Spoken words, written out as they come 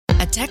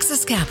At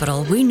Texas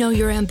Capital, we know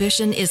your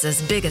ambition is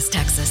as big as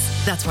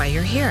Texas. That's why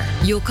you're here.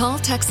 You'll call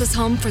Texas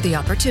home for the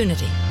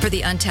opportunity, for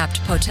the untapped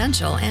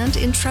potential and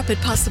intrepid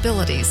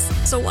possibilities.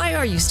 So why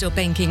are you still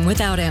banking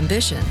without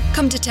ambition?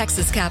 Come to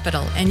Texas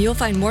Capital and you'll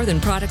find more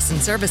than products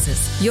and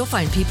services. You'll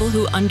find people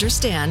who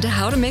understand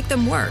how to make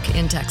them work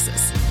in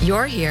Texas.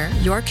 You're here,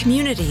 your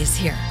community is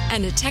here.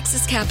 And at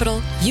Texas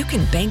Capital, you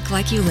can bank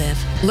like you live.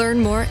 Learn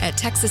more at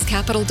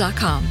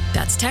texascapital.com.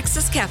 That's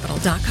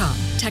texascapital.com.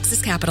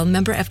 Texas Capital,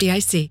 member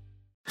FDIC.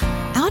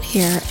 Out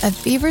here at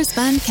Beaver's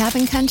Bend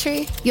Cabin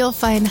Country, you'll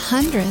find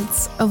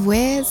hundreds of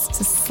ways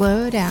to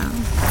slow down.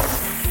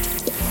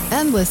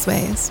 Endless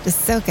ways to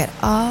soak it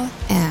all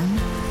in.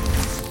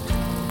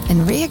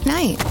 And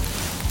reignite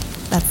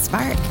that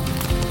spark.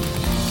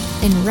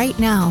 And right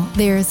now,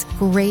 there's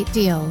great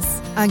deals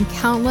on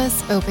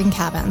countless open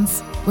cabins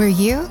where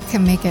you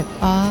can make it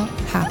all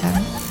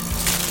happen.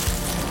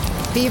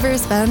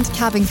 Beaver's Bend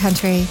Cabin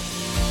Country.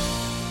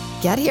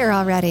 Get here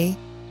already.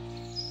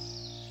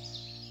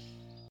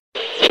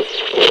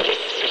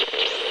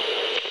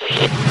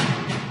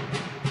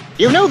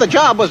 You knew the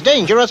job was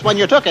dangerous when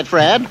you took it,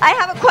 Fred. I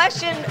have a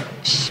question.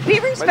 Be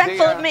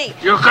respectful of me.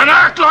 You can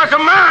act like a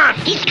man!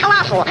 He's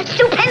colossal,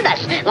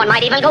 stupendous. One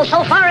might even go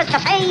so far as to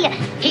say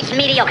he's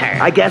mediocre.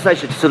 I guess I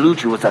should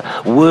salute you as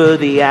a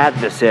worthy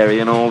adversary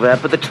and all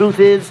that, but the truth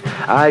is,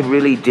 I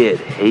really did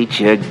hate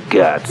your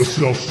guts. The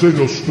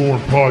Salcedo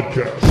Storm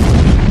Podcast.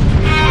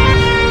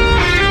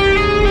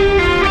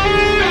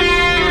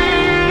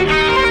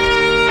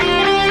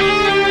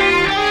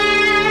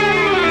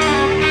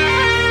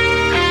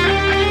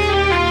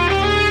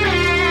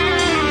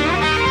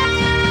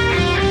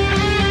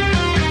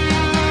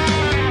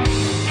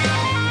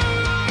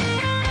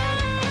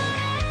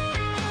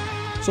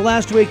 So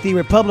last week, the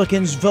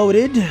Republicans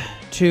voted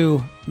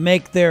to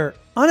make their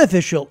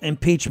unofficial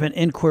impeachment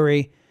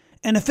inquiry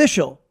an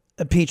official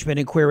impeachment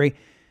inquiry,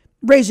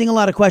 raising a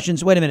lot of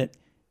questions. Wait a minute.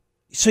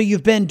 So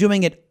you've been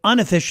doing it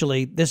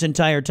unofficially this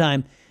entire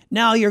time.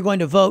 Now you're going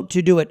to vote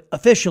to do it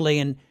officially.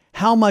 And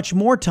how much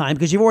more time?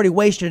 Because you've already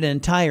wasted an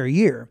entire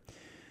year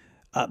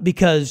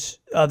because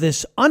of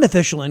this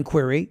unofficial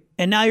inquiry.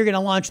 And now you're going to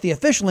launch the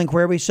official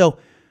inquiry. So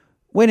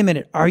wait a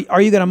minute. Are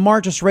you going to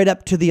march us right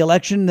up to the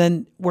election?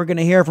 Then we're going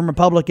to hear from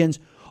Republicans,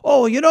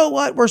 oh, you know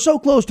what? We're so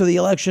close to the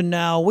election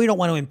now. We don't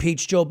want to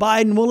impeach Joe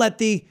Biden. We'll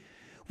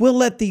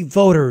let the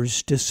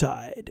voters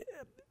decide.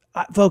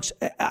 Folks,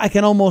 I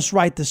can almost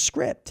write the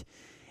script.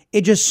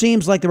 It just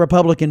seems like the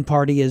Republican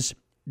Party is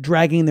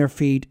dragging their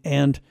feet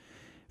and,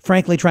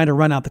 frankly, trying to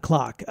run out the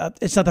clock.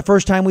 It's not the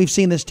first time we've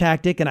seen this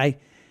tactic, and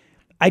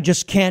I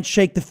just can't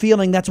shake the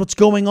feeling that's what's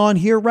going on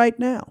here right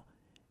now.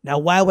 Now,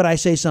 why would I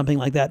say something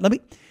like that?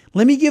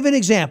 Let me give an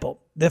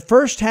example. The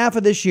first half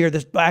of this year,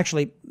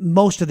 actually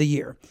most of the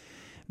year,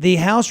 the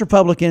House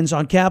Republicans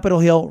on Capitol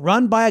Hill,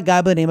 run by a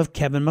guy by the name of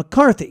Kevin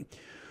McCarthy,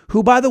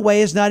 who, by the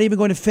way, is not even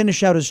going to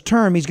finish out his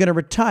term. He's going to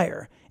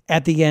retire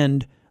at the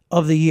end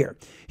of the year.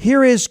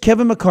 Here is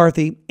Kevin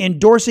McCarthy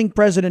endorsing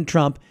President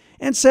Trump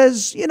and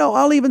says,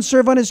 I'll even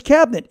serve on his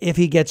cabinet if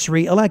he gets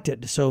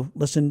reelected. So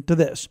listen to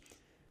this.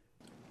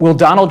 Will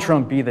Donald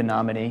Trump be the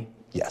nominee?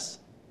 Yes.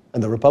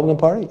 And the Republican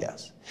Party?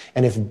 Yes.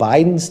 And if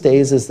Biden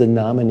stays as the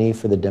nominee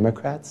for the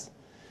Democrats,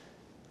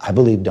 I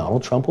believe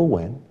Donald Trump will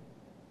win.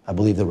 I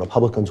believe the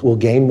Republicans will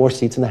gain more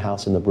seats in the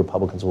House and the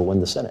Republicans will win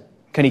the Senate.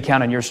 Can he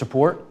count on your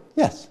support?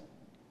 Yes.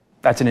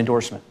 That's an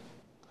endorsement.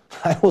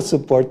 I will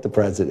support the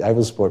president. I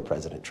will support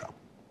President Trump.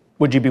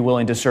 Would you be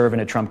willing to serve in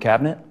a Trump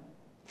cabinet?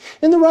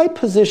 In the right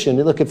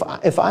position. Look,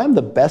 if I'm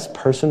the best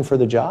person for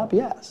the job,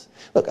 yes.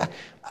 Look,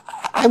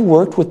 I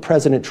worked with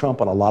President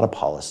Trump on a lot of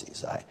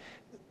policies.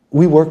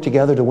 We worked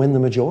together to win the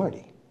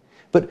majority.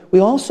 But we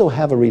also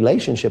have a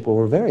relationship where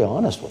we're very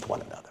honest with one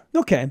another.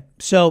 Okay,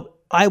 so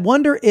I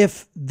wonder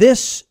if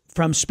this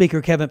from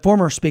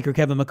former Speaker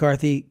Kevin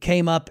McCarthy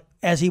came up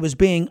as he was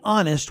being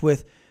honest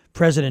with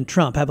President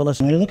Trump. Have a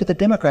listen. When I look at the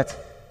Democrats,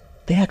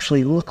 they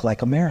actually look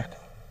like America.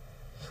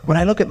 When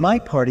I look at my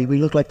party, we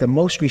look like the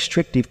most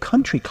restrictive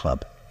country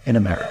club in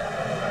America.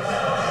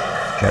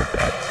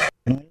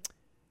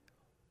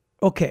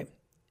 Okay,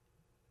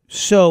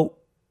 so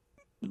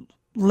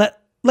let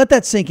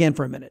that sink in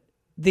for a minute.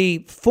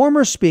 The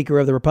former Speaker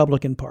of the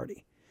Republican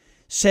Party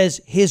says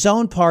his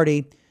own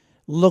party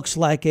looks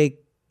like a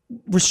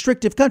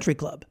restrictive country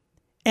club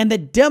and the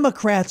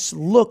Democrats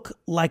look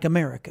like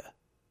America.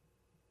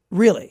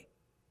 Really?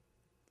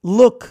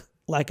 Look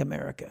like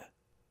America.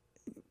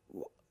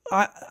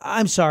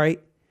 I'm sorry.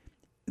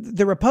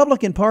 The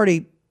Republican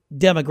Party,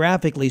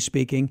 demographically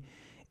speaking,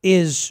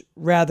 is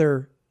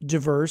rather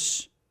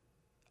diverse.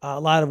 A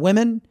lot of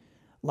women,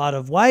 a lot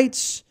of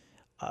whites,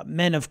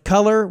 men of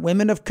color,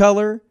 women of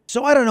color.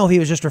 So I don't know if he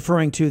was just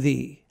referring to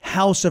the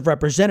House of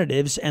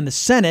Representatives and the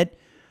Senate,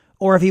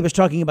 or if he was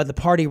talking about the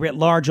party writ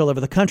large all over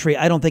the country.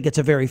 I don't think it's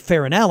a very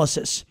fair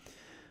analysis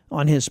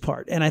on his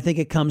part. And I think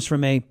it comes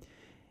from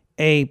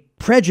a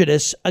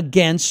prejudice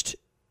against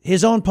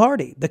his own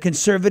party, the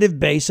conservative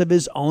base of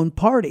his own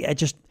party.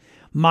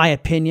 My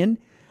opinion,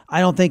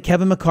 I don't think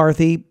Kevin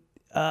McCarthy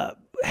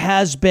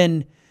has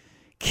been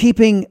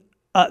keeping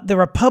the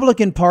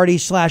Republican Party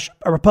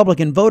 /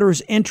 Republican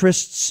voters'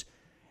 interests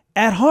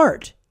at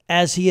heart,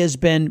 as he has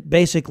been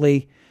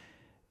basically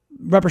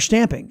rubber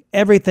stamping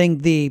everything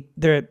the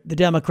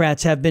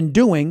Democrats have been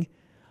doing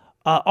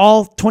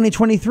all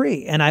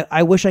 2023. And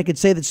I wish I could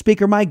say that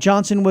Speaker Mike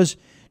Johnson was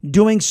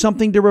doing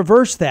something to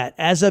reverse that.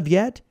 As of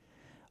yet,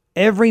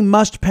 every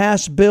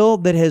must-pass bill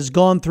that has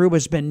gone through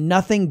has been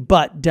nothing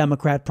but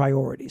Democrat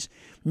priorities.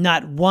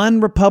 Not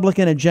one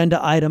Republican agenda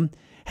item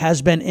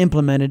has been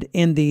implemented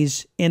in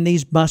these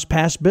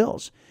must-pass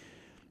bills.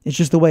 It's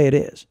just the way it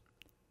is.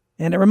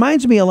 And it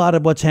reminds me a lot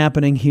of what's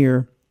happening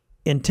here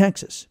in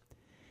Texas.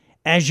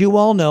 As you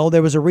all know,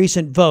 there was a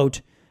recent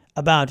vote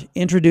about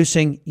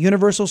introducing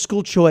universal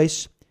school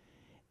choice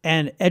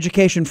and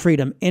education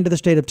freedom into the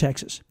state of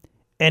Texas.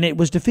 And it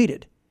was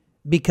defeated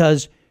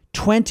because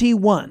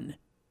 21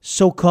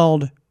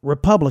 so-called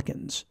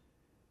Republicans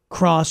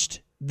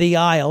crossed the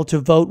aisle to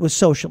vote with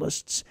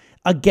socialists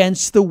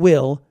against the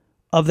will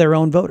of their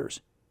own voters.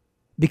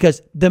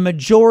 Because the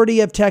majority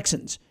of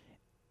Texans,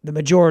 the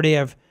majority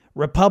of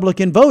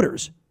Republican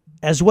voters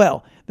as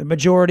well, the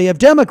majority of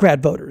Democrat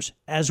voters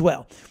as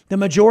well, the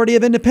majority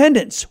of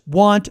independents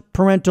want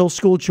parental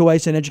school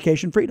choice and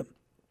education freedom.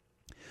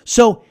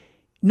 So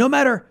no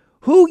matter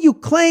who you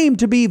claim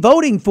to be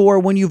voting for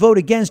when you vote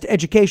against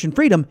education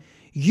freedom,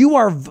 you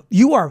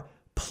are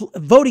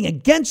voting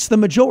against the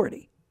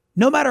majority,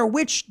 no matter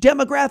which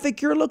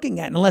demographic you're looking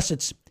at, unless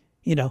it's,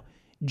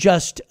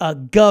 just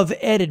gov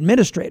ed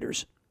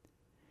administrators.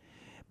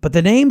 But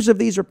the names of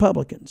these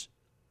Republicans: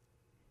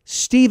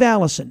 Steve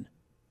Allison,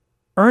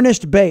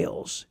 Ernest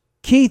Bales,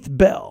 Keith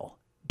Bell,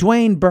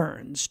 Dwayne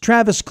Burns,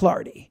 Travis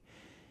Clardy,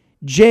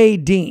 Jay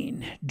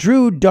Dean,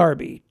 Drew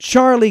Darby,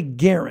 Charlie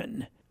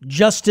Guerin,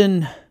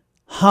 Justin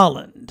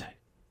Holland,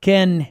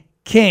 Ken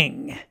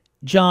King,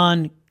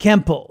 John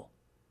Kempel,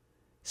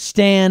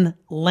 Stan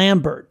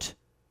Lambert,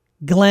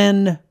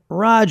 Glenn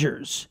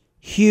Rogers,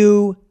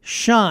 Hugh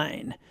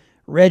Shine,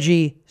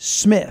 Reggie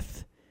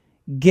Smith,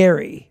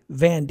 Gary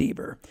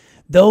Vandever.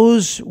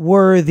 Those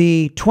were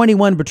the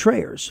 21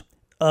 betrayers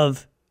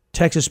of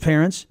Texas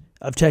parents,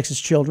 of Texas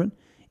children,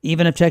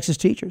 even of Texas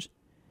teachers,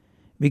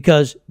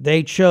 because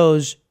they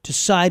chose to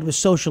side with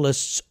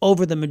socialists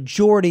over the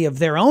majority of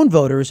their own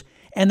voters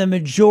and the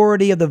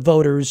majority of the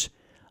voters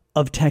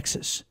of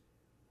Texas.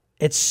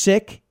 It's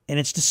sick and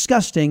it's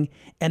disgusting,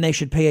 and they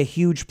should pay a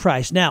huge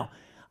price. Now,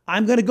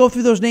 I'm going to go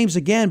through those names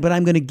again, but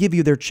I'm going to give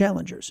you their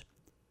challengers,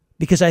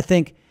 because I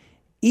think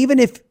even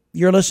if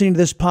you're listening to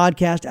this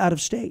podcast out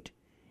of state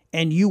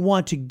and you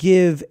want to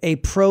give a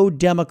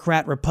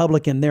pro-Democrat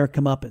Republican their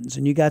comeuppance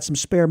and you got some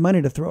spare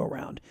money to throw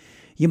around,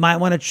 you might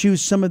want to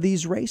choose some of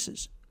these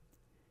races.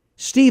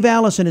 Steve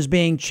Allison is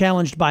being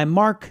challenged by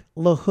Mark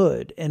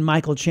LaHood and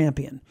Michael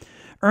Champion.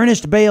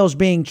 Ernest Bales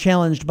being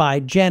challenged by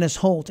Janice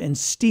Holt and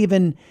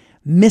Stephen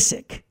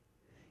Missick.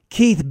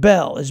 Keith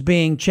Bell is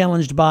being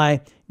challenged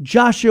by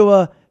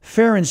Joshua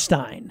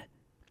Feuerstein.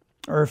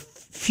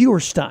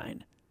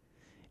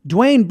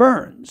 Dwayne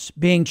Burns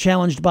being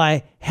challenged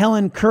by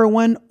Helen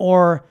Kerwin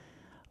or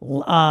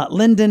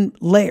Lyndon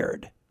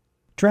Laird.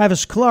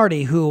 Travis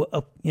Clardy, who,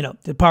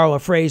 to borrow a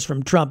phrase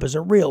from Trump, is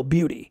a real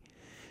beauty.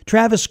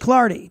 Travis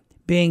Clardy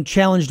being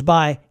challenged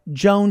by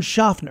Joan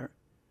Schaffner.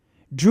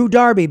 Drew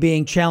Darby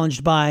being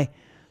challenged by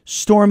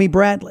Stormy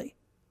Bradley.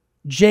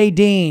 Jay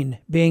Dean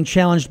being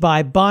challenged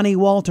by Bonnie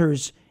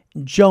Walters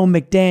and Joe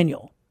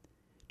McDaniel.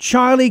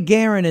 Charlie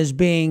Guerin is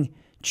being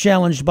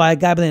challenged by a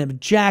guy by the name of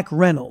Jack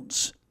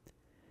Reynolds.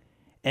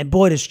 And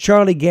boy, does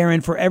Charlie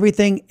Guerin, for every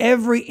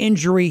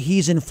injury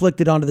he's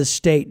inflicted onto the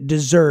state,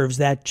 deserves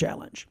that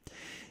challenge.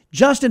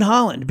 Justin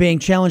Holland being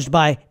challenged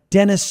by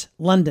Dennis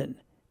London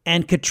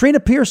and Katrina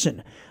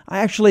Pearson. I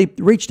actually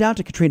reached out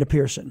to Katrina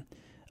Pearson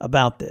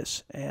about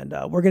this, and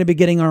we're going to be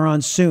getting her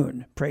on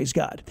soon. Praise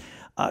God.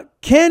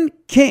 Ken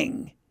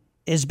King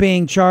is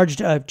being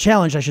challenged,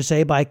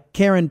 by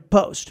Karen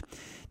Post.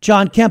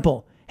 John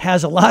Kempel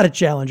has a lot of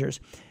challengers.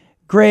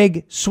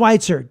 Greg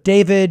Schweitzer,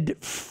 David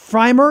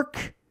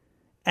Freimerk,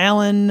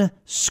 Alan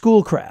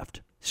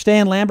Schoolcraft.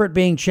 Stan Lambert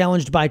being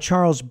challenged by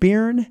Charles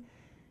Byrne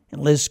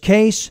and Liz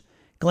Case.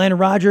 Glenn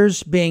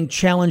Rogers being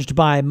challenged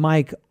by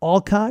Mike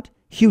Alcott.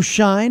 Hugh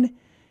Shine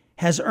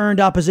has earned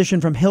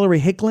opposition from Hillary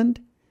Hickland,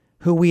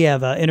 who we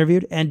have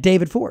interviewed, and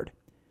David Ford.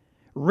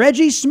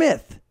 Reggie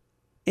Smith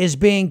is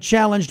being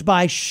challenged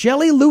by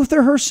Shelley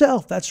Luther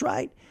herself. That's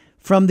right,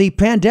 from the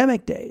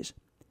pandemic days.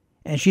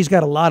 And she's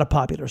got a lot of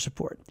popular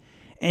support.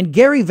 And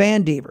Gary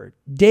Vandever,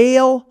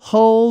 Dale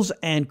Hulls,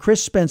 and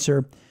Chris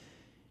Spencer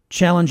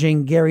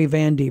challenging Gary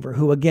Vandever,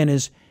 who again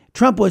is,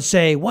 Trump would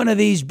say, one of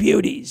these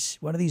beauties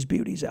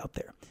out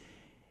there.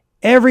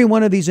 Every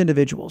one of these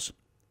individuals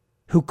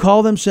who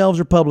call themselves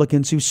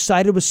Republicans, who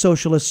sided with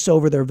socialists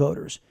over their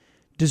voters,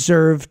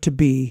 deserve to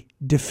be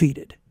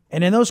defeated.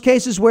 And in those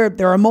cases where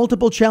there are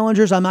multiple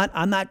challengers, I'm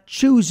not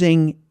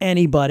choosing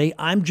anybody.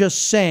 I'm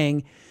just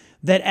saying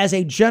that as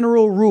a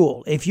general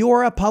rule, if you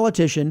are a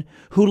politician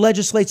who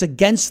legislates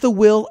against the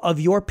will of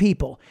your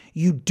people,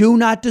 you do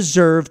not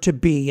deserve to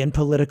be in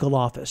political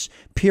office,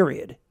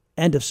 period.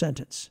 End of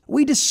sentence.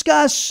 We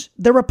discuss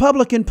the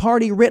Republican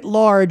Party writ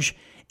large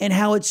and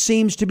how it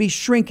seems to be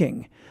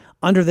shrinking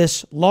under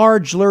this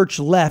large lurch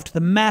left, the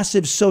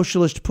massive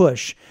socialist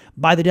push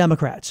by the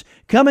Democrats.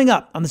 Coming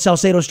up on the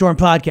Salcedo Storm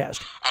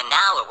Podcast. And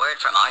now a word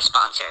from our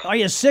sponsor. Are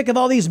you sick of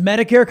all these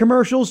Medicare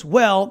commercials?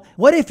 Well,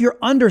 what if you're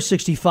under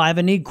 65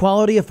 and need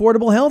quality,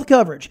 affordable health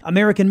coverage?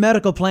 American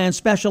Medical Plan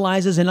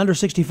specializes in under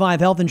 65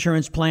 health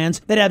insurance plans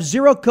that have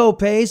zero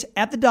copays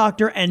at the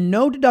doctor and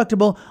no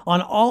deductible on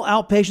all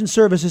outpatient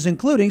services,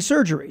 including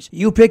surgeries.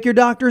 You pick your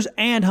doctors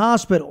and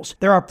hospitals.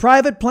 There are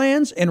private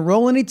plans,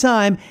 enroll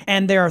anytime,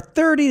 and they are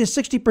 30 to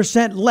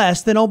 60%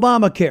 less than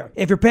Obamacare.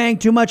 If you're paying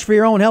too much for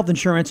your own health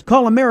insurance,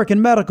 call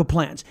American Medical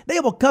Plans. They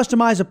will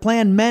customize a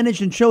plan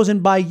managed and chosen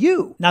by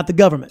you, not the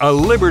government. A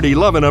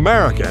liberty-loving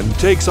American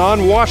takes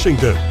on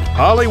Washington,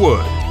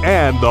 Hollywood,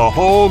 and the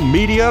whole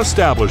media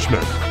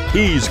establishment.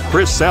 He's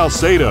Chris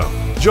Salcedo.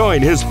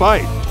 Join his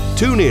fight.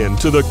 Tune in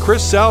to The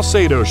Chris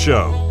Salcedo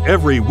Show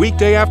every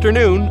weekday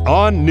afternoon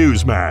on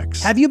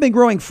Newsmax. Have you been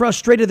growing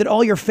frustrated that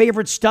all your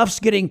favorite stuff's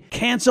getting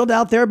canceled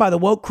out there by the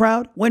woke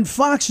crowd? When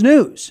Fox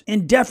News,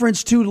 in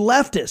deference to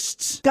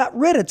leftists, got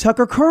rid of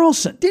Tucker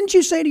Carlson, didn't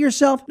you say to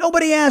yourself,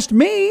 nobody asked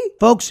me?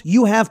 Folks,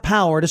 you have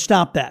power to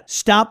stop that.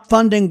 Stop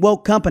funding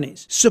woke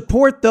companies.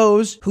 Support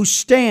those who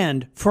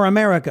stand for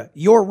America,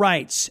 your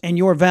rights, and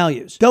your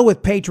values. Go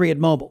with Patriot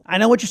Mobile. I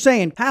know what you're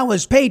saying. How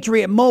is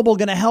Patriot Mobile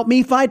going to help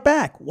me fight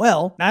back?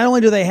 Well, not only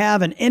do they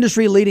have an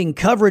industry-leading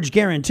coverage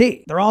guarantee,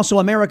 they're also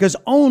America's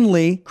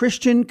only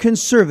Christian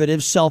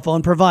conservative cell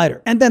phone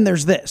provider. And then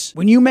there's this.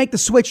 When you make the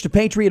switch to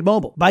Patriot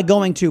Mobile by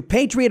going to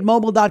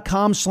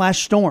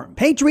patriotmobile.com/storm,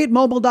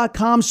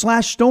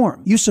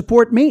 patriotmobile.com/storm, you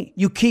support me.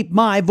 You keep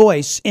my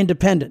voice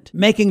independent,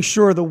 making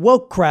sure the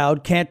woke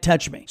crowd can't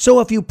touch me. So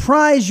if you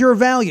prize your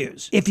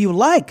values, if you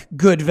like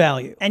good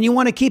value, and you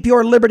want to keep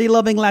your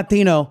liberty-loving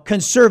Latino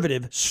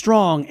conservative,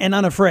 strong, and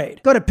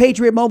unafraid, go to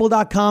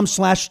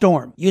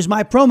patriotmobile.com/storm. Use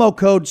my promo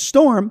code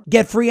STORM,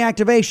 get free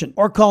activation,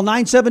 or call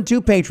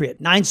 972-PATRIOT.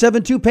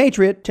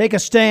 972-PATRIOT. Take a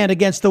stand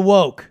against the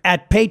woke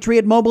at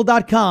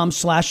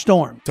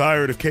patriotmobile.com/storm.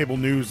 Tired of cable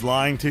news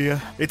lying to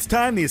you? It's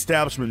time the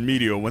establishment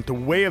media went the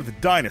way of the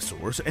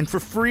dinosaurs and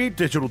for free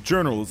digital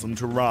journalism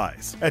to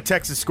rise. At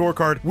Texas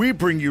Scorecard, we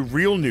bring you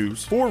real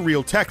news for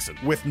real Texans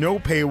with no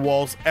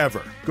paywalls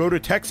ever. Go to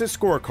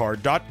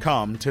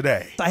texasscorecard.com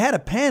today. I had a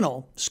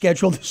panel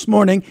scheduled this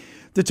morning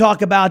to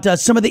talk about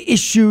some of the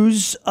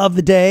issues of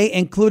the day,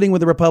 including with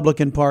the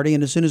Republican Party.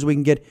 And as soon as we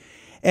can get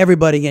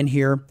everybody in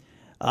here,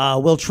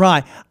 we'll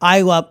try.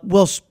 I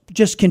will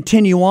just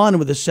continue on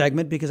with the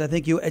segment because I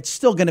think it's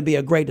still going to be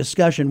a great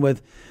discussion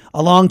with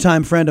a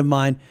longtime friend of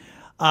mine,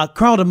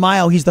 Carl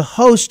DeMaio. He's the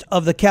host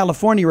of the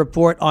California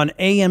Report on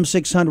AM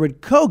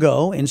 600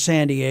 Kogo in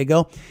San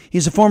Diego.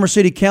 He's a former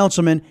city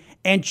councilman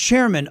and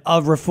chairman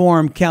of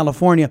Reform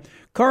California.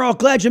 Carl,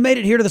 glad you made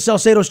it here to the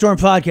Salcedo Storm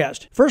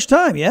Podcast. First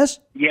time, yes?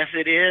 Yes,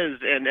 it is.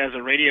 And as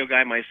a radio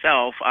guy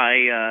myself,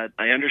 I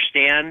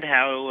understand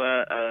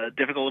how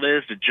difficult it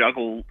is to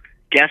juggle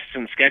guests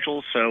and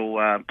schedules. So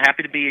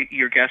happy to be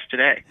your guest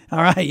today.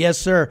 All right. Yes,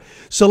 sir.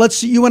 So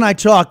let's you and I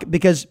talk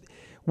because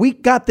we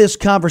got this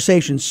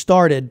conversation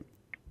started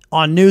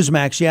on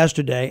Newsmax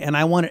yesterday. And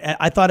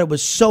I thought it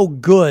was so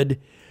good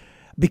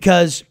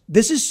because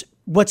this is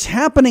what's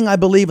happening, I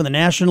believe, on the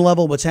national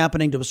level, what's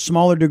happening to a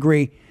smaller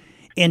degree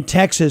in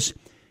Texas,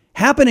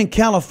 happened in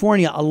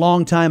California a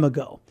long time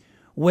ago,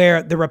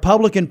 where the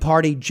Republican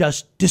Party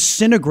just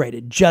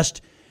disintegrated,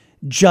 just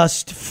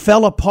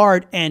fell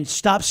apart and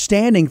stopped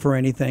standing for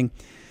anything.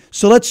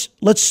 So let's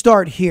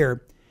start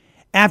here.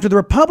 After the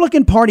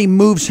Republican Party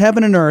moves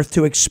heaven and earth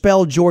to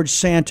expel George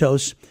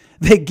Santos,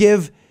 they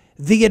give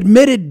the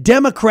admitted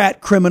Democrat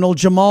criminal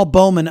Jamal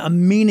Bowman a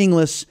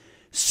meaningless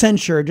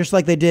censure, just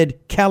like they did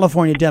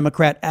California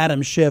Democrat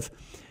Adam Schiff.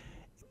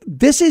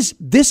 This is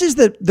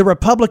the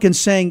Republicans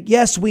saying,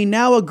 yes, we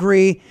now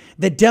agree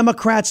that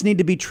Democrats need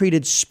to be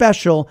treated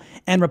special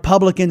and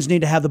Republicans need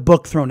to have the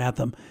book thrown at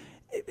them.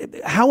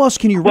 How else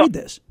can you read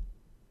this?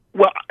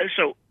 Well,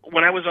 so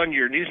when I was on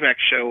your Newsmax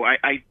show,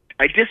 I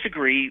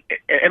disagree,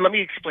 and let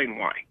me explain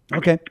why.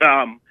 Okay.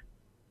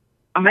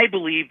 I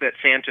believe that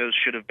Santos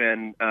should have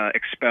been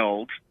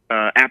expelled,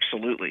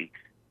 absolutely,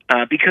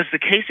 because the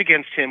case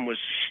against him was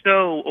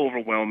so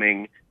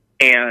overwhelming.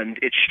 And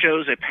it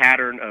shows a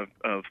pattern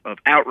of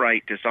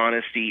outright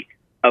dishonesty,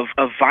 of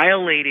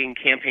violating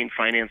campaign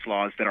finance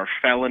laws that are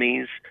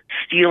felonies,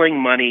 stealing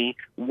money,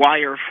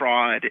 wire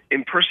fraud,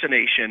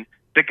 impersonation.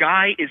 The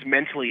guy is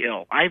mentally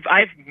ill.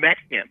 I've met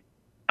him,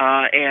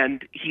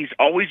 and he's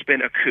always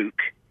been a kook.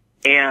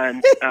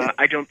 And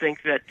I don't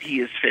think that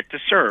he is fit to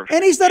serve.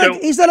 And he's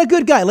not a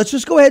good guy. Let's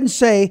just go ahead and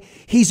say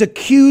he's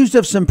accused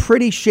of some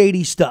pretty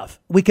shady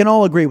stuff. We can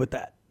all agree with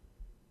that.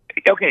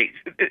 Okay,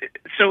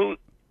 so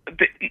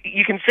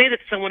you can say that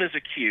someone is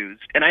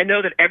accused, and I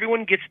know that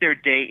everyone gets their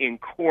day in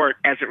court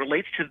as it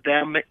relates to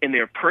them in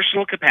their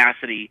personal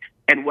capacity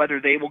and whether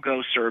they will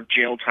go serve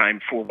jail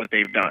time for what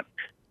they've done.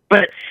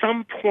 But at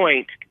some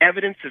point,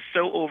 evidence is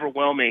so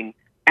overwhelming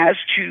as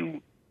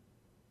to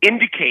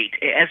indicate,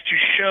 as to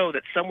show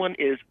that someone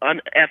is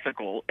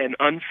unethical and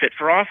unfit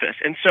for office.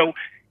 And so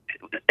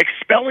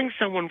expelling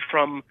someone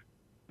from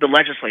the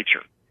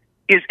legislature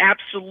is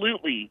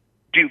absolutely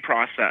due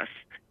process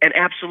and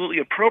absolutely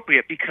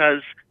appropriate,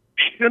 because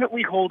shouldn't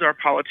we hold our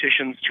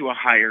politicians to a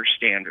higher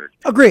standard?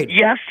 Agreed.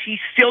 Yes, he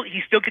still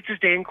gets his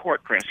day in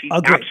court, Chris. He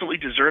absolutely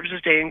deserves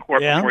his day in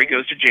court before he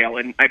goes to jail,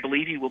 and I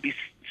believe he will be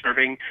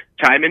serving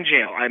time in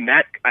jail.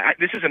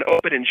 This is an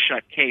open and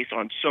shut case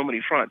on so many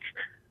fronts.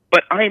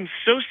 But I am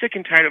so sick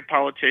and tired of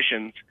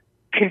politicians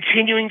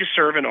continuing to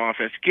serve in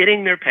office,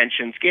 getting their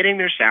pensions, getting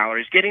their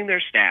salaries, getting their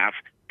staff,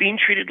 being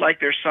treated like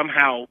they're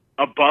somehow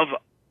above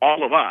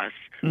all of us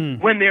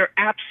when they're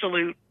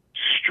absolute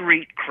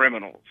street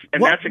criminals.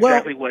 And that's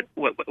exactly what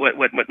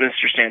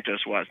Mr.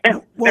 Santos was.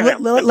 Now,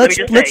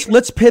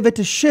 let's pivot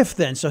to Schiff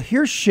then. So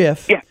here's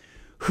Schiff,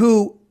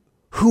 who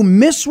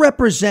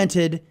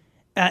misrepresented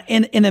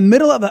in the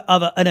middle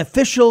of an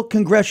official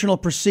congressional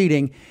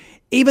proceeding.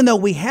 Even though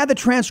we had the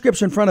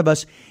transcripts in front of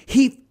us,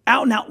 he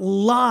out and out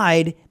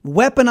lied,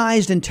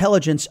 weaponized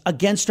intelligence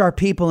against our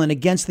people and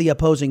against the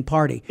opposing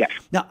party. Yes.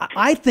 Now,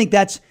 I think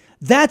that's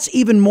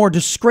even more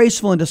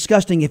disgraceful and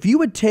disgusting. If you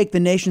would take the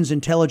nation's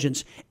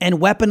intelligence and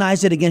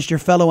weaponize it against your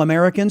fellow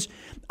Americans,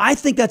 I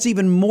think that's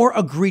even more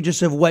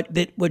egregious of what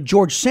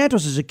George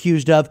Santos is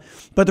accused of.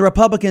 But the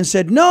Republicans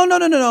said,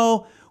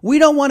 no. We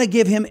don't want to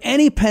give him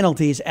any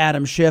penalties,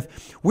 Adam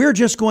Schiff. We're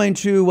just going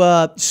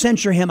to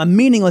censure him, a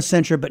meaningless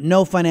censure, but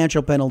no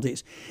financial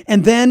penalties.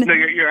 And then, no,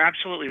 you're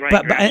absolutely right.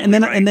 And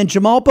then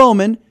Jamal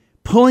Bowman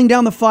pulling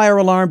down the fire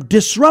alarm,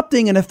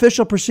 disrupting an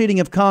official proceeding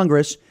of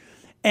Congress,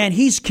 and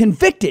he's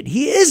convicted.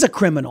 He is a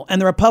criminal,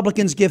 and the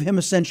Republicans give him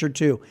a censure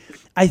too.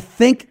 I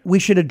think we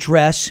should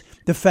address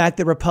the fact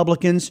that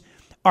Republicans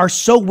are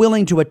so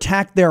willing to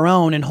attack their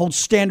own and hold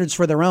standards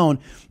for their own,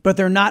 but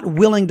they're not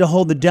willing to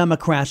hold the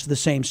Democrats to the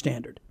same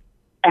standard.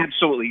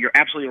 Absolutely. You're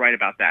absolutely right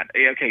about that.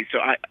 Okay, so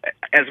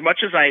as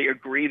much as I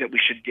agree that we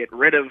should get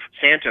rid of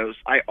Santos,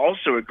 I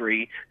also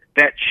agree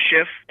that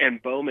Schiff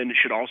and Bowman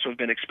should also have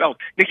been expelled.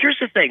 Now, here's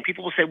the thing.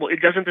 People will say, well,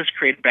 doesn't this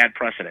create bad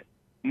precedent?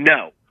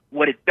 No.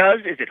 What it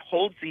does is it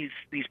holds these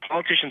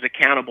politicians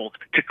accountable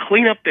to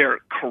clean up their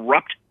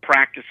corrupt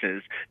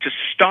practices, to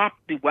stop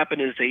the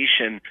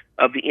weaponization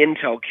of the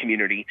intel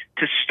community,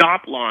 to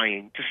stop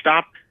lying, to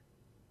stop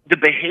the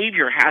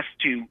behavior has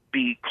to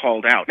be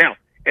called out. Now,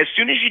 as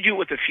soon as you do it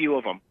with a few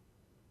of them,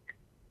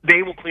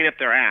 they will clean up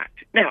their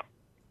act. Now,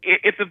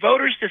 if the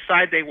voters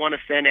decide they want to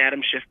send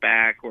Adam Schiff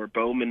back or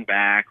Bowman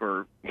back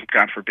or,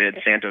 God forbid,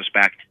 Santos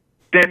back,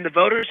 then the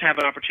voters have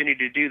an opportunity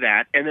to do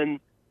that. And then,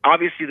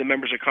 obviously, the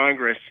members of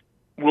Congress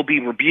will be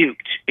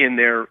rebuked in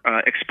their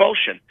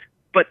expulsion.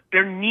 But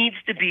there needs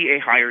to be a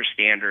higher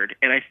standard.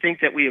 And I think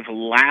that we have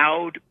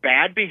allowed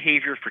bad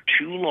behavior for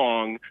too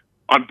long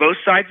on both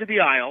sides of the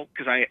aisle,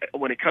 because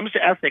when it comes to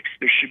ethics,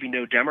 there should be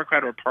no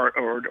Democrat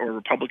or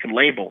Republican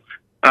label.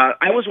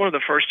 I was one of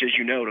the first, as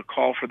you know, to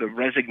call for the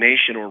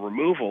resignation or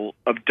removal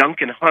of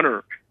Duncan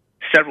Hunter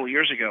several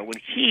years ago when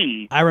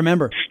he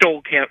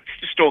stole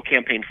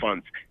campaign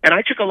funds. And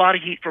I took a lot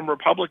of heat from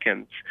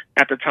Republicans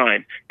at the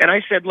time. And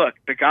I said, look,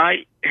 the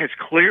guy has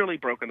clearly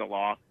broken the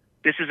law.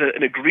 This is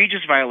an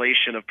egregious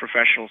violation of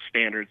professional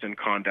standards and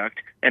conduct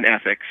and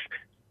ethics.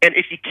 And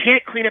if you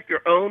can't clean up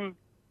your own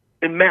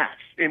mess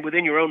and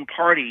within your own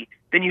party,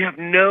 then you have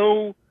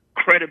no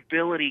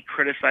credibility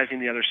criticizing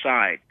the other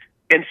side.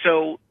 And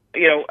so,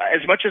 you know,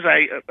 as much as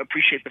I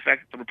appreciate the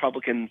fact that the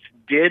Republicans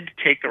did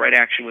take the right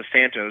action with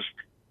Santos,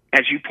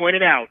 as you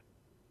pointed out,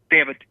 they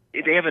have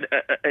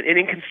an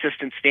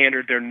inconsistent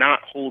standard. They're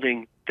not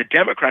holding the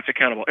Democrats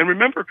accountable. And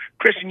remember,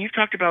 Chris, and you've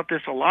talked about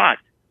this a lot,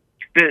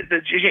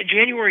 the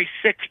January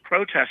 6th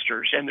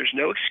protesters, and there's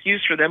no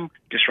excuse for them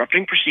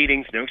disrupting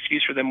proceedings, no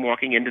excuse for them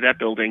walking into that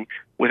building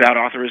without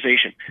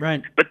authorization.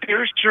 Right. But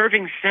they're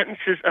serving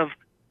sentences of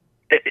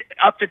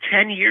up to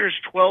 10 years,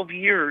 12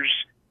 years,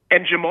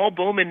 and Jamal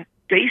Bowman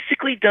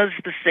basically does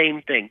the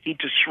same thing. He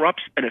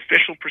disrupts an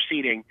official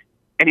proceeding,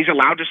 and he's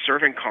allowed to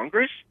serve in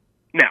Congress?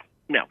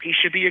 No, he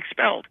should be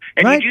expelled.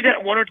 And you do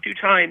that one or two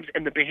times,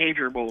 and the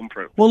behavior will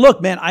improve. Well,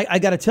 look, man, I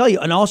got to tell you,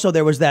 and also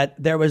there was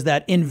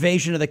that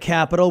invasion of the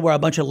Capitol where a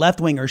bunch of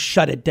left-wingers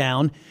shut it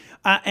down,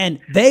 and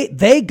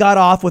they got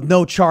off with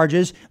no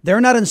charges.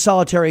 They're not in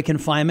solitary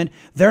confinement.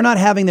 They're not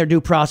having their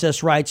due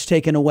process rights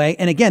taken away.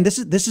 And again, this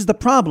is the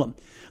problem.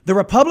 The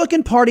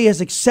Republican Party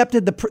has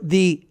accepted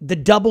the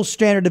double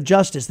standard of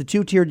justice, the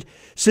two-tiered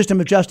system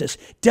of justice.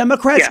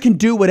 Democrats can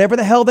do whatever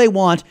the hell they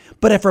want,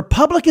 but if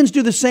Republicans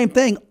do the same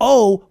thing,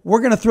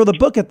 we're going to throw the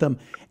book at them.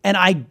 And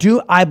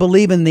I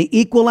believe in the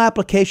equal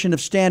application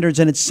of standards,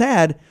 and it's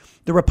sad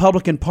the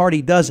Republican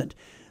Party doesn't.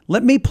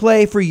 Let me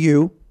play for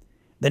you.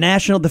 The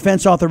National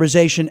Defense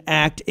Authorization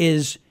Act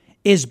is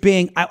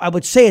being, I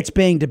would say it's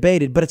being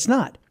debated, but it's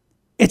not.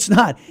 It's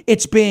not.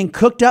 It's being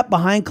cooked up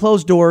behind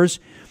closed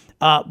doors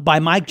by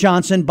Mike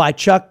Johnson, by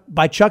Chuck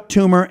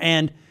Toomer,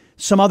 and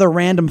some other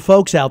random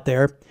folks out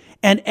there.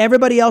 And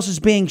everybody else is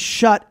being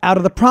shut out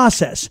of the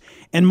process.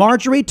 And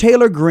Marjorie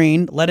Taylor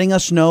Greene letting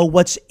us know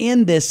what's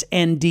in this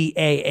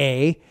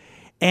NDAA.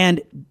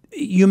 And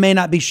you may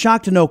not be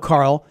shocked to know,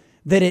 Carl,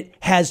 that it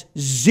has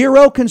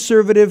 0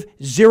 conservative,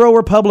 0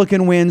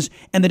 Republican wins,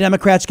 and the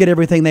Democrats get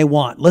everything they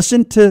want.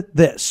 Listen to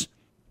this.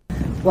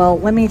 Well,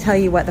 let me tell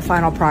you what the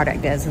final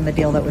product is and the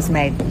deal that was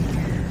made.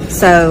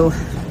 So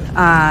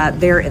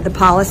the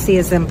policy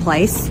is in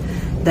place.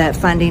 The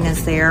funding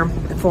is there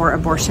for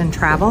abortion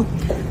travel.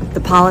 The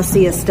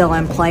policy is still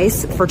in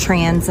place for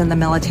trans and the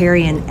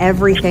military and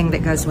everything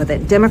that goes with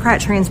it.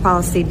 Democrat trans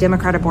policy,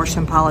 Democrat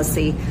abortion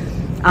policy.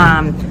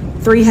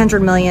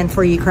 $300 million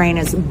for Ukraine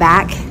is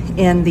back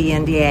in the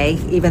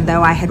NDA, even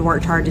though I had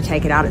worked hard to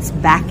take it out. It's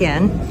back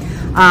in.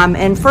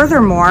 And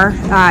furthermore,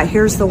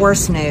 here's the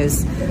worst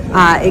news.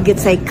 It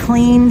gets a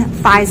clean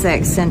FISA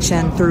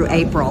extension through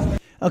April.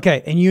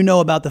 Okay, and you know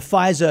about the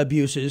FISA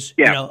abuses,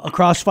 a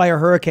crossfire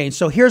hurricane.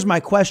 So here's my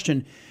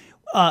question.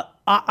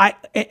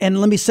 And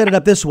let me set it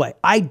up this way.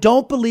 I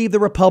don't believe the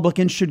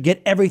Republicans should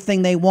get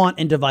everything they want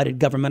in divided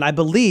government. I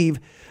believe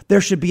there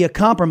should be a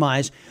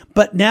compromise.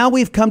 But now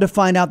we've come to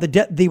find out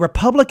the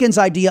Republicans'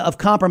 idea of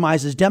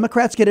compromise is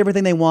Democrats get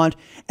everything they want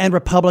and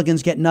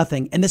Republicans get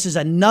nothing. And this is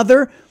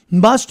another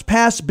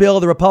must-pass bill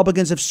the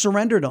Republicans have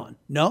surrendered on.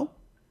 No?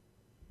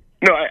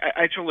 No,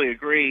 I totally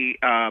agree.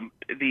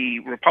 The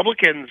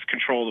Republicans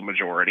control the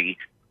majority,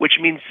 which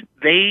means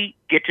they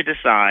get to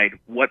decide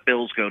what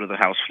bills go to the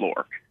House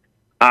floor.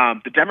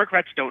 The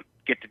Democrats don't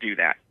get to do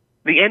that.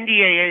 The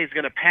NDAA is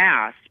going to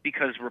pass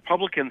because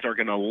Republicans are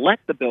going to let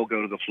the bill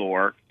go to the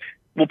floor.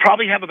 We'll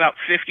probably have about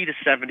 50 to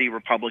 70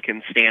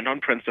 Republicans stand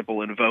on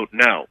principle and vote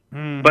no.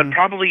 Mm-hmm. But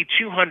probably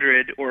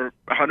 200 or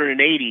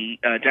 180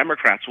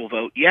 Democrats will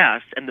vote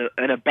yes, and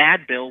a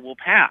bad bill will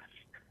pass.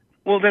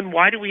 Well, then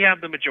why do we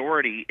have the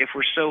majority if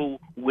we're so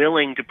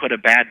willing to put a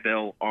bad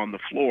bill on the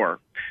floor?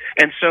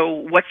 And so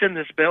what's in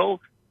this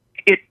bill?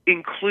 It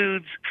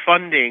includes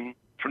funding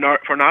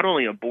for not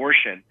only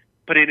abortion,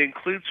 but it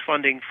includes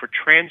funding for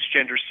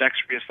transgender sex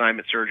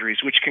reassignment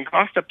surgeries, which can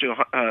cost up to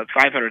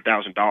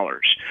 $500,000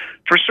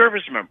 for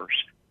service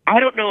members.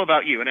 I don't know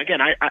about you, and again,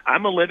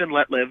 I'm a live and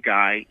let live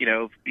guy.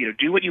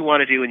 Do what you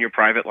want to do in your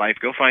private life.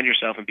 Go find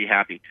yourself and be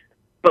happy.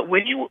 But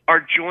when you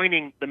are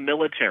joining the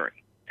military,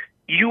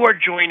 you are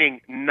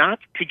joining not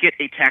to get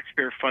a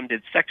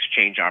taxpayer-funded sex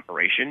change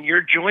operation.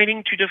 You're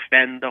joining to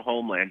defend the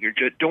homeland. You're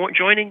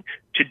joining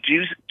to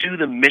do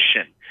the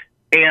mission.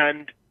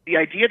 And the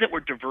idea that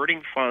we're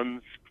diverting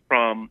funds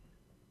from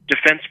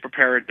defense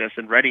preparedness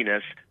and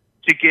readiness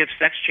to give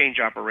sex change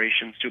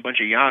operations to a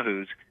bunch of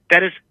yahoos,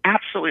 that is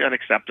absolutely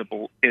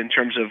unacceptable in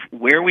terms of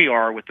where we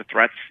are with the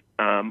threats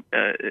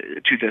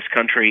to this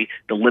country,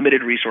 the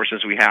limited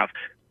resources we have.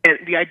 And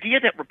the idea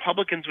that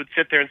Republicans would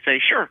sit there and say,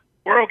 sure,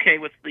 we're okay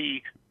with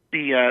the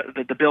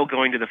bill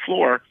going to the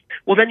floor.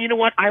 Well, then you know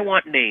what? I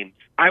want names.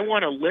 I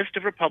want a list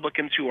of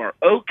Republicans who are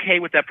okay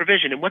with that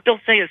provision. And what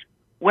they'll say is,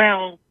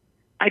 well,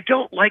 I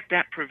don't like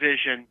that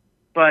provision,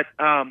 but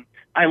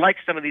I like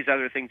some of these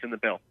other things in the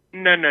bill.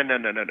 No.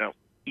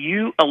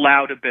 You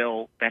allowed a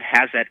bill that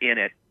has that in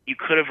it. You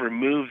could have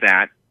removed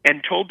that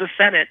and told the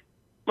Senate,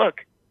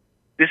 look,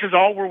 this is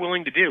all we're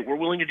willing to do. We're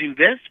willing to do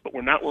this, but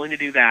we're not willing to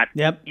do that.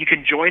 Yep. You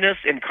can join us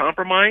in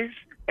compromise,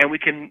 and we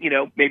can,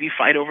 maybe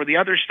fight over the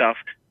other stuff.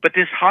 But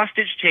this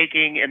hostage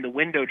taking and the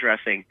window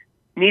dressing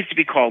needs to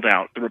be called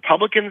out. The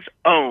Republicans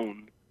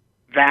own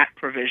that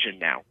provision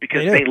now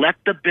because they let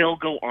the bill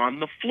go on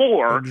the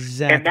floor.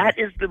 Exactly. And that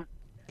is the...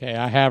 Okay,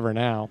 I have her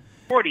now.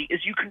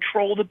 ...is you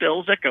control the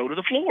bills that go to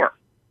the floor.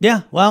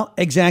 Yeah, well,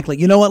 exactly.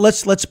 You know what?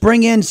 Let's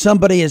bring in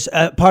somebody as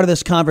part of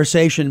this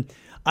conversation.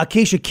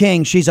 Quisha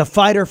King, she's a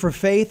fighter for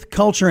faith,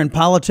 culture, and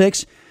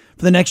politics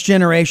for the next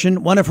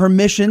generation. One of her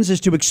missions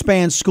is to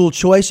expand school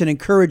choice and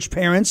encourage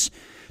parents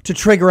to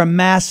trigger a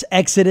mass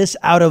exodus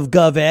out of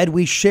GovEd.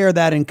 We share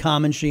that in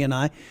common, she and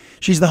I.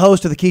 She's the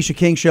host of the Quisha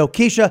King Show.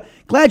 Quisha,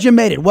 glad you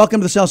made it.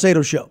 Welcome to the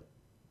Salcedo Show.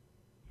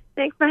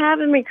 Thanks for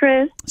having me,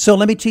 Chris. So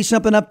let me tee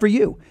something up for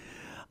you.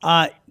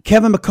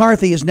 Kevin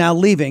McCarthy is now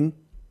leaving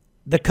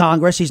the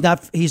Congress. He's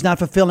not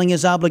fulfilling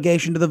his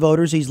obligation to the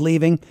voters. He's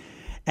leaving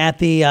at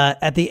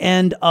the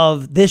end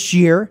of this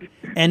year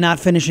and not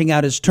finishing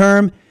out his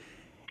term.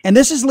 And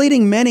this is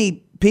leading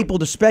many people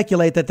to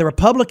speculate that the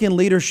Republican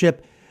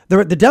leadership,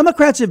 the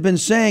Democrats have been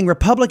saying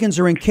Republicans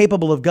are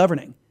incapable of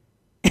governing.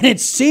 And it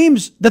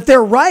seems that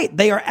they're right.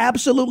 They are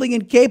absolutely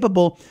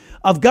incapable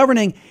of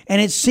governing.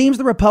 And it seems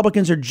the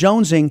Republicans are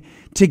jonesing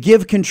to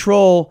give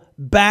control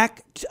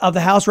back of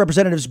the House of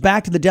Representatives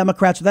back to the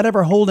Democrats without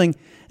ever holding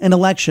an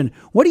election.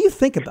 What do you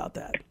think about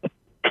that?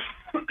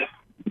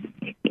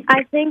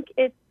 I think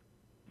it's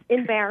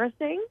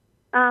embarrassing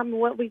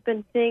what we've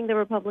been seeing the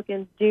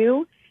Republicans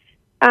do,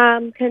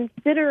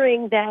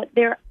 considering that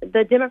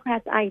the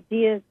Democrats'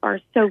 ideas are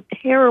so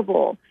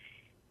terrible.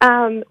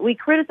 We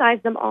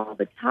criticize them all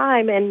the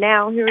time, and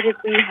now here it is,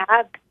 we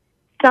have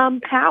some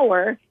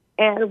power,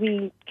 and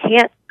we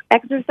can't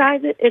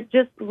exercise it. It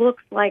just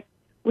looks like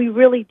we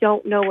really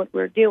don't know what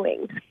we're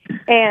doing.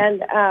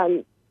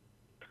 And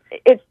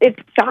it's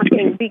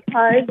shocking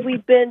because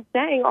we've been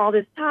saying all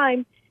this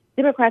time,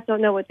 Democrats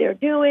don't know what they're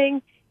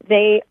doing.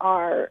 They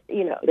are,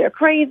 they're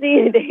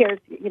crazy. They're,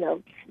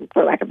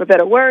 for lack of a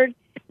better word,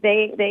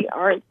 They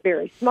aren't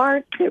very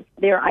smart.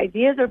 Their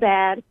ideas are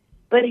bad.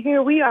 But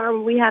here we are,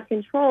 we have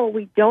control.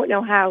 We don't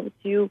know how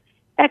to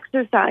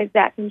exercise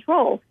that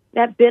control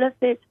that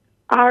benefits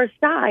our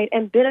side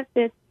and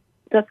benefits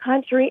the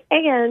country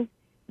and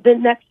the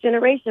next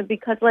generation.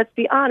 Because let's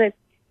be honest,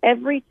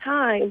 every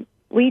time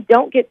we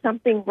don't get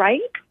something right,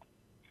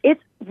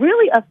 it's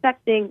really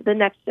affecting the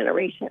next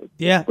generation.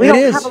 Yeah, we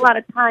don't have a lot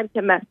of time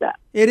to mess up.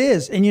 It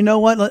is. And you know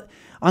what?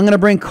 I'm going to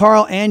bring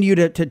Carl and you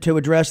to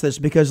address this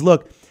because,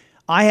 look,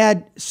 I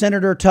had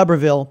Senator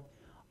Tuberville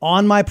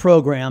on my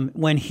program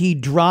when he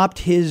dropped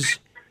his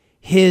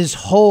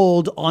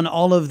hold on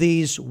all of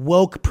these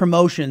woke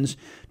promotions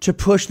to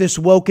push this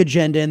woke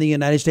agenda in the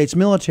United States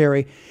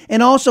military.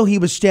 And also he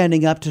was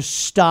standing up to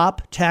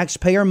stop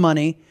taxpayer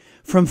money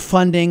from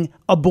funding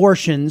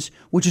abortions,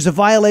 which is a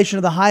violation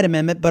of the Hyde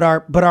Amendment, but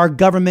our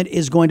government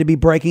is going to be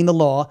breaking the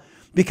law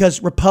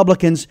because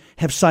Republicans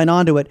have signed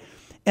on to it.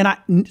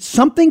 And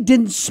something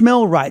didn't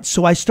smell right,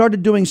 so I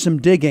started doing some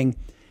digging.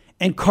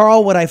 And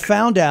Carl, what I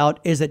found out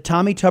is that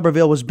Tommy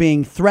Tuberville was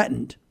being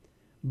threatened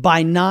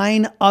by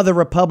 9 other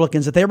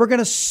Republicans that they were going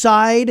to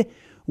side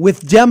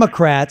with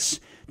Democrats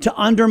to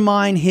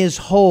undermine his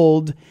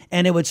hold,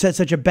 and it would set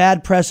such a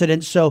bad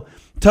precedent. So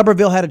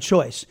Tuberville had a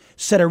choice: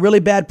 set a really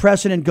bad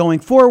precedent going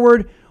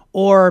forward,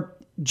 or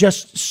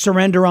just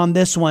surrender on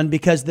this one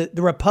because the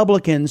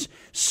Republicans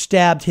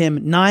stabbed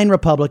him. 9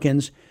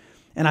 Republicans,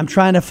 and I'm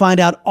trying to find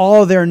out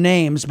all their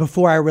names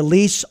before I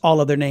release all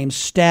of their names,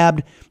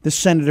 stabbed the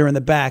senator in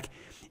the back.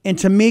 And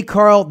to me,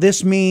 Carl,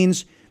 this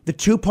means the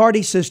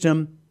two-party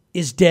system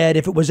is dead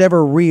if it was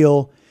ever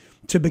real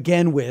to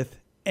begin with.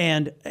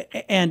 And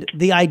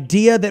the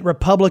idea that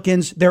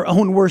Republicans, their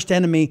own worst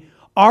enemy,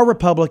 are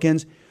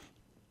Republicans,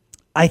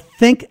 I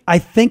think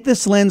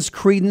this lends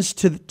credence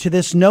to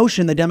this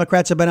notion the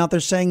Democrats have been out there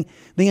saying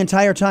the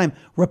entire time: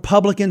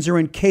 Republicans are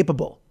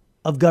incapable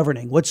of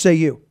governing. What say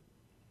you?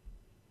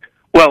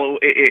 Well,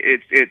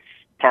 it's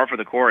par for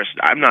the course.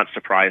 I'm not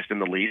surprised in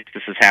the least.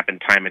 This has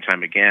happened time and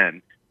time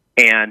again.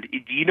 And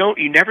you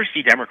never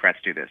see Democrats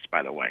do this,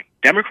 by the way.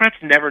 Democrats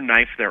never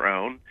knife their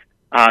own.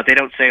 They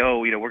don't say, oh,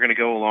 we're going to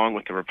go along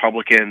with the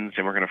Republicans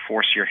and we're going to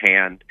force your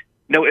hand.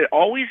 No, it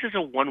always is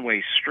a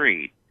one-way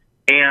street.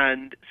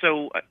 And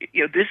so,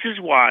 this is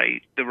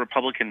why the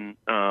Republican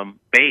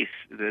base,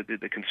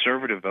 the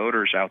conservative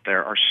voters out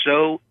there, are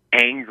so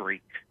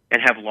angry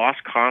and have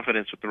lost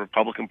confidence with the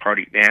Republican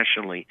Party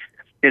nationally,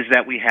 is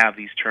that we have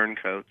these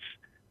turncoats.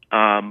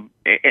 And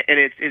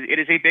it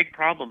is a big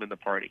problem in the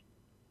party.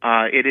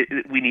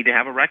 We need to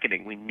have a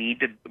reckoning. We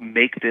need to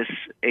make this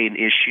an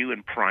issue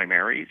in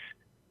primaries.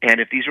 And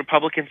if these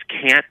Republicans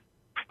can't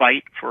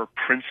fight for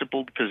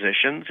principled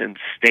positions and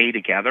stay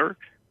together,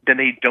 then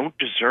they don't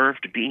deserve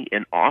to be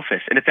in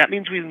office. And if that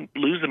means we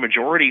lose the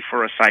majority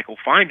for a cycle,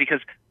 fine,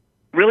 because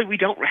really we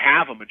don't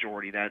have a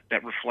majority that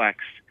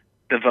reflects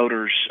the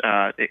voters'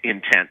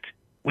 intent.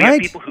 We have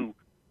people who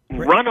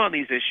run on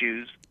these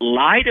issues,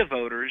 lie to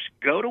voters,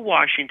 go to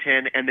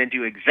Washington, and then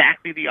do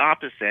exactly the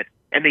opposite.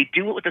 And they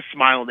do it with a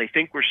smile, and they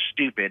think we're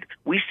stupid.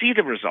 We see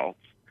the results.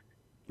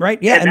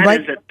 Right, yeah. And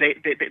that is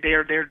that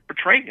they're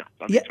betraying us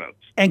on these votes.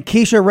 And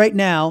Quisha, right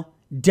now,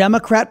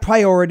 Democrat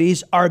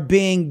priorities are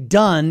being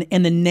done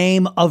in the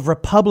name of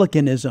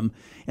Republicanism.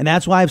 And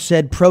that's why I've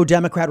said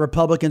pro-Democrat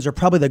Republicans are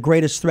probably the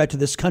greatest threat to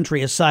this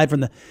country, aside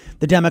from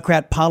the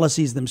Democrat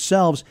policies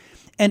themselves.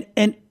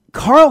 And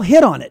Carl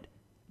hit on it.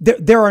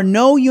 There are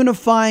no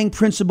unifying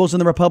principles in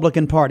the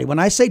Republican Party. When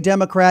I say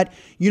Democrat,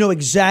 you know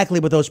exactly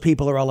what those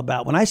people are all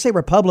about. When I say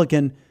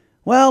Republican,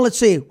 well, let's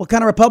see. What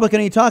kind of Republican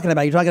are you talking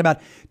about? You're talking about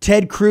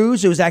Ted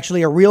Cruz, who's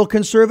actually a real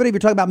conservative. You're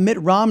talking about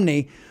Mitt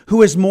Romney,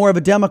 who is more of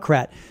a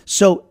Democrat.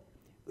 So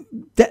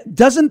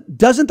doesn't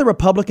the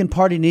Republican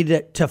Party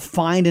need to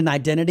find an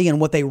identity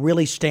and what they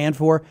really stand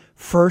for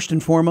first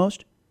and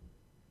foremost?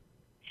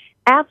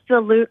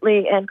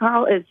 Absolutely. And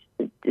Carl is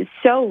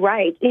so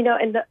right.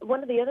 And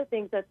one of the other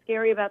things that's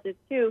scary about this,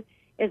 too,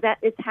 is that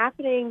it's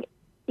happening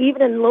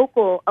even in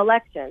local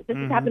elections. This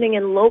is happening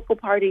in local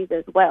parties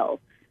as well.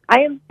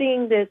 I am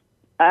seeing this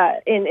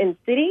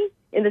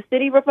with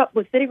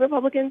city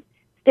Republicans,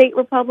 state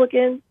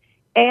Republicans,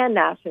 and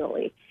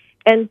nationally.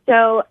 And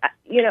so,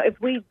 if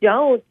we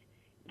don't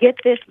get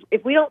this,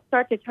 if we don't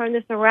start to turn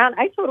this around,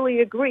 I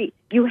totally agree.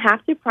 You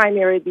have to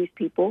primary these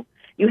people.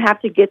 You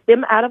have to get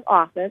them out of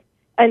office.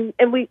 And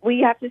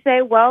we have to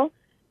say, well,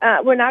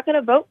 we're not going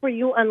to vote for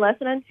you unless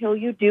and until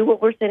you do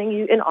what we're sending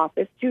you in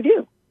office to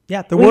do.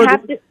 Yeah, we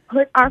have to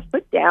put our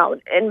foot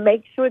down and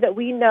make sure that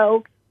we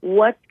know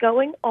what's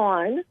going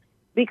on,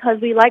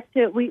 because we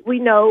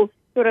know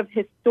sort of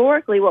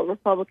historically what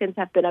Republicans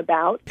have been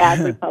about as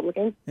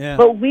Republicans,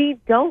 but we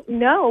don't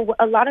know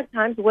a lot of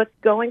times what's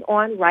going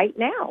on right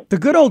now. The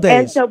good old days.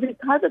 And so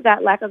because of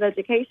that lack of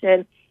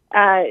education,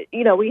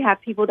 we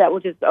have people that will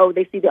just,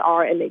 they see the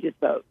R and they just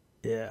vote.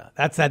 Yeah,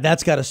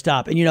 that's got to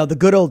stop. And, the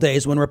good old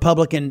days when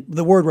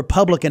the word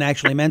Republican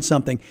actually meant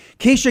something.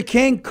 Quisha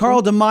King,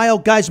 Carl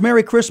DeMaio, guys,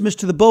 Merry Christmas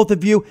to the both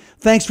of you.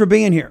 Thanks for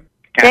being here.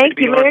 Thank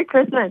you. Merry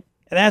Christmas.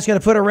 And that's going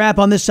to put a wrap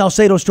on this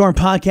Salcedo Storm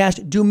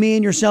podcast. Do me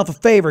and yourself a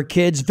favor,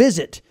 kids.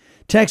 Visit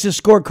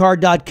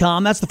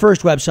TexasScorecard.com. That's the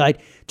first website.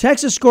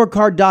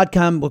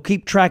 TexasScorecard.com will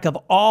keep track of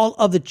all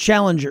of the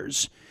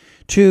challengers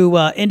to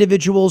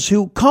individuals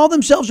who call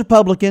themselves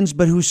Republicans,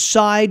 but who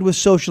side with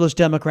Socialist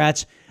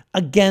Democrats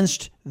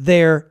against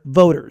their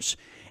voters.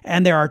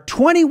 And there are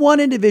 21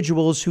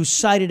 individuals who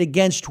sided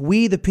against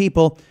we the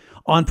people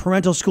on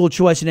parental school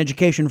choice and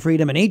education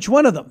freedom, and each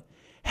one of them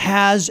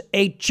has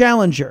a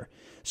challenger.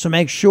 So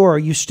make sure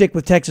you stick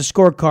with Texas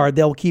Scorecard.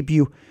 They'll keep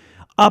you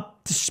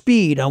up to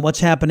speed on what's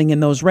happening in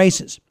those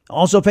races.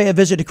 Also pay a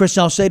visit to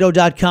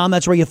ChrisSalcedo.com.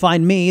 That's where you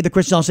find me, the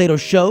Chris Salcedo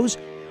Shows,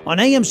 on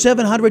AM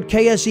 700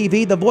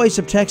 KSEV, the voice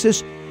of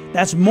Texas.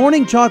 That's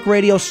morning talk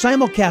radio,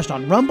 simulcast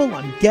on Rumble,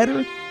 on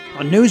Getter,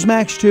 on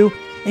Newsmax 2.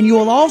 And you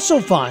will also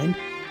find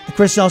the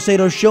Chris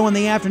Salcedo Show in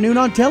the afternoon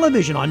on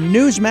television, on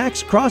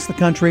Newsmax across the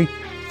country,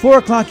 4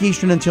 o'clock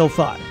Eastern until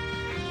 5.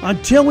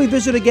 Until we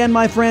visit again,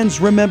 my friends,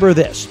 remember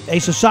this. A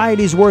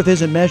society's worth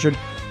isn't measured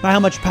by how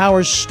much power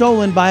is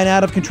stolen by an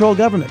out-of-control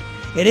government.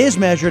 It is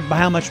measured by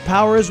how much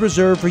power is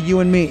reserved for you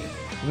and me,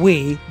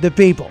 we the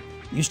people.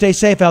 You stay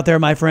safe out there,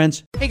 my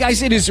friends. Hey,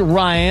 guys, it is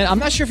Ryan. I'm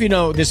not sure if you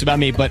know this about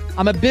me, but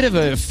I'm a bit of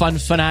a fun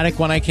fanatic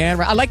when I can.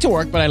 I like to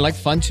work, but I like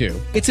fun, too.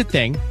 It's a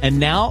thing. And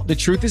now the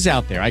truth is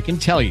out there. I can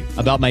tell you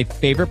about my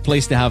favorite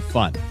place to have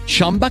fun,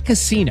 Chumba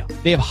Casino.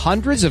 They have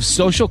hundreds of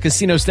social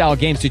casino-style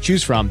games to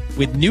choose from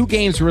with new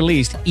games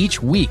released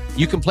each week.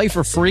 You can play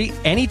for free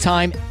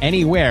anytime,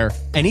 anywhere,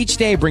 and each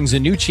day brings a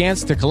new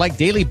chance to collect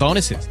daily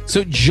bonuses.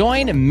 So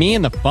join me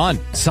in the fun.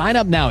 Sign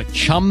up now at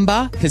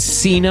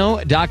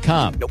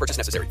ChumbaCasino.com. No purchase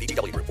necessary.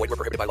 VGW Group. Void where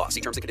prohibited by law.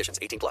 See terms and conditions.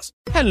 18+.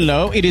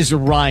 Hello, it is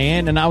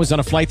Ryan, and I was on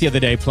a flight the other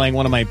day playing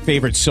one of my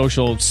favorite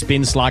social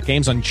spin slot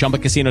games on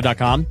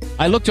ChumbaCasino.com.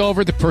 I looked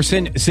over at the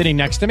person sitting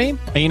next to me,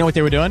 and you know what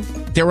they were doing?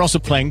 They were also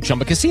playing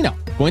Chumba Casino.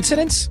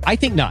 Coincidence? I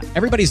think not.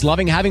 Everybody's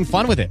loving having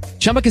fun with it.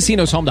 Chumba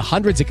Casino is home to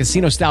hundreds of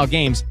casino-style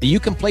games that you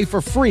can play for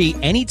free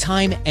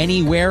anytime,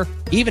 anywhere,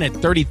 even at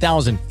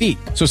 30,000 feet.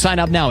 So sign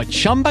up now at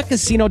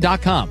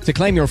ChumbaCasino.com to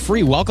claim your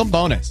free welcome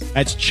bonus.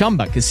 That's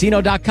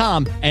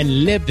ChumbaCasino.com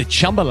and live the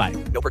Chumba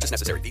life. No purchase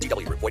necessary.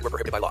 VGW Group. Void where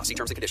prohibited by law. See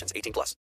terms and conditions. 18+.